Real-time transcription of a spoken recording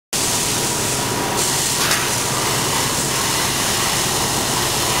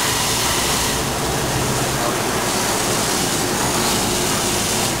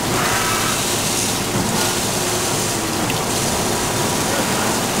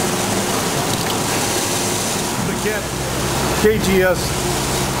Kent KGS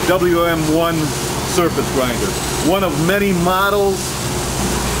WM1 surface grinder. One of many models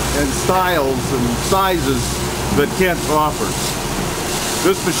and styles and sizes that Kent offers.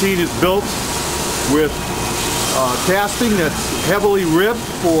 This machine is built with casting that's heavily ribbed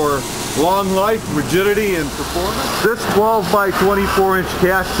for long life, rigidity, and performance. This 12 by 24 inch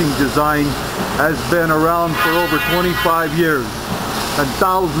casting design has been around for over 25 years and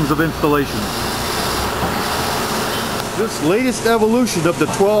thousands of installations. This latest evolution of the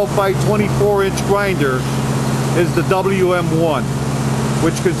 12 by 24 inch grinder is the WM1,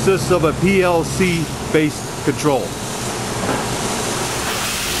 which consists of a PLC based control.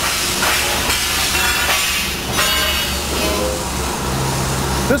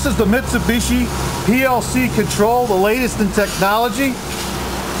 This is the Mitsubishi PLC control, the latest in technology.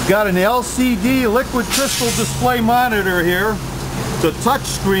 It's got an LCD liquid crystal display monitor here. It's a touch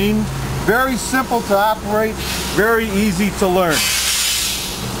screen, very simple to operate, very easy to learn.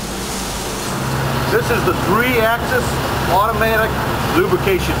 This is the 3-axis automatic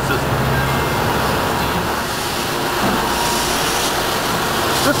lubrication system.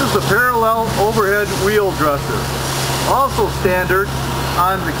 This is the parallel overhead wheel dresser, also standard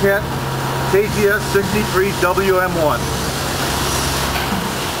on the Kent KGS 63 WM1.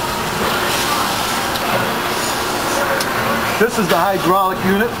 This is the hydraulic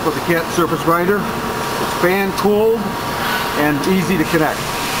unit for the Kent surface grinder. It's fan cooled and easy to connect.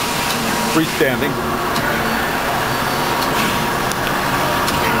 Freestanding.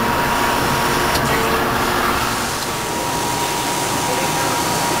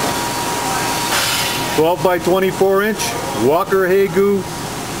 "12 by 24 inch Walker Hagu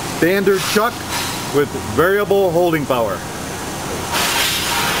standard chuck with variable holding power.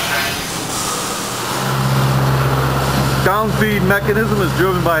 Down feed mechanism is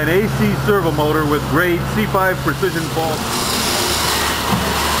driven by an AC servo motor with grade C5 precision bolts.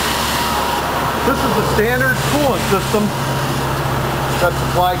 This is the standard coolant system that's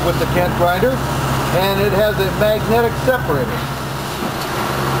supplied with the Kent grinder, and it has a magnetic separator.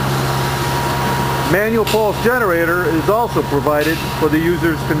 Manual pulse generator is also provided for the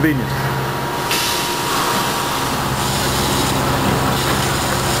user's convenience.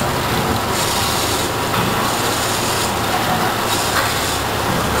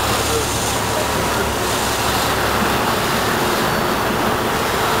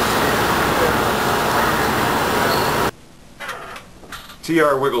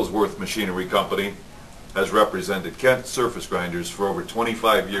 TR Wigglesworth Machinery Company has represented Kent surface grinders for over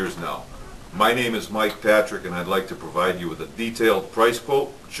 25 years now. My name is Mike Patrick, and I'd like to provide you with a detailed price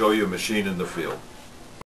quote, show you a machine in the field.